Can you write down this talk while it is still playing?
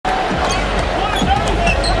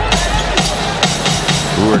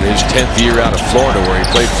We're in his 10th year out of Florida where he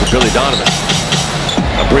played for Billy Donovan.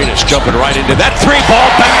 Abrines jumping right into that three ball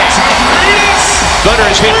back. Thunder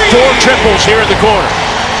has hit 4 triples here in the corner.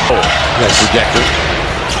 That's rejected.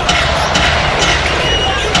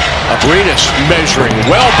 Abrines measuring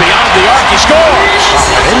well beyond the arc. He scores!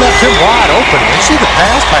 They left him wide open. You see the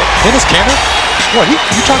pass by Dennis Kenner? Boy,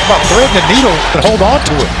 you talk about threading the needle and hold on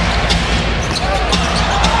to it.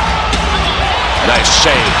 Nice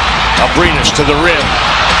save. Abrines to the rim.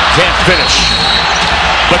 Can't finish.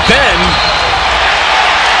 But then,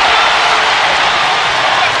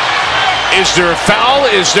 is there a foul?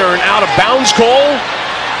 Is there an out of bounds call?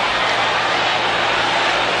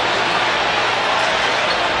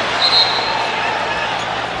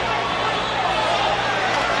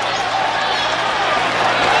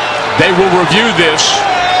 They will review this.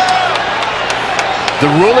 The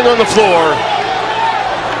ruling on the floor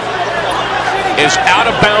is out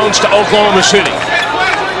of bounds to Oklahoma City.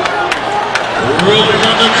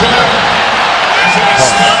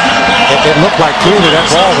 It looked like clearly that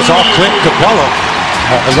ball was off Clint Capella.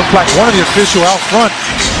 It looked like one of the officials out front,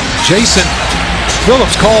 Jason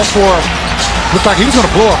Phillips, called for, looked like he was going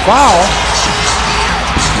to blow a foul.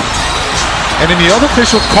 And then the other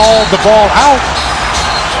official called the ball out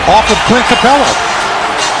off of Clint Capella.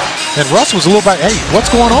 And Russ was a little bit, hey, what's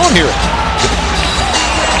going on here?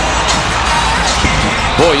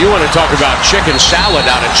 Boy, you want to talk about chicken salad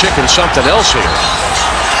out of chicken something else here.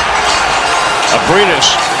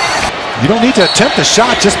 Abrines. You don't need to attempt a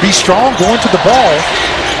shot, just be strong going to the ball.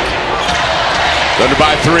 Thunder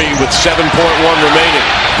by 3 with 7.1 remaining.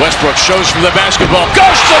 Westbrook shows from the basketball,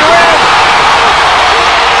 goes to the rim!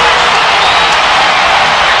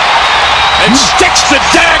 And sticks the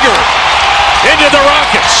dagger into the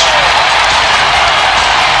Rockets.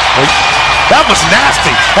 That was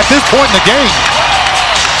nasty at this point in the game.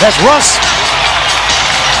 As Russ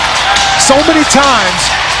so many times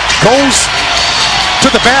goes to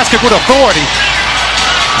the basket with authority.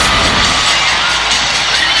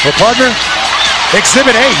 Well, partner,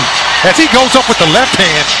 Exhibit A, as he goes up with the left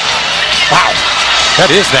hand. Wow, that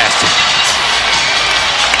is nasty.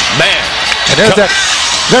 Man. And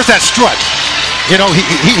there's that strut. You know,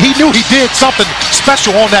 he knew he did something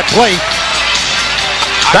special on that play.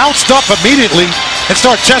 Bounced up immediately and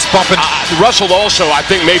started chest bumping. Russell also, I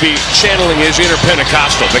think, maybe channeling his inner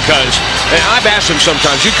Pentecostal, because I've asked him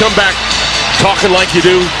sometimes, you come back talking like you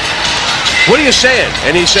do, what are you saying?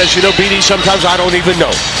 And he says, you know, BD, sometimes I don't even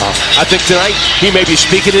know. I think tonight he may be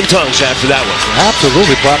speaking in tongues after that one.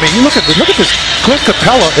 Absolutely, but I mean, you look at this. Clint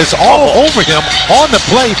Capella is all over him on the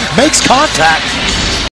play, makes contact.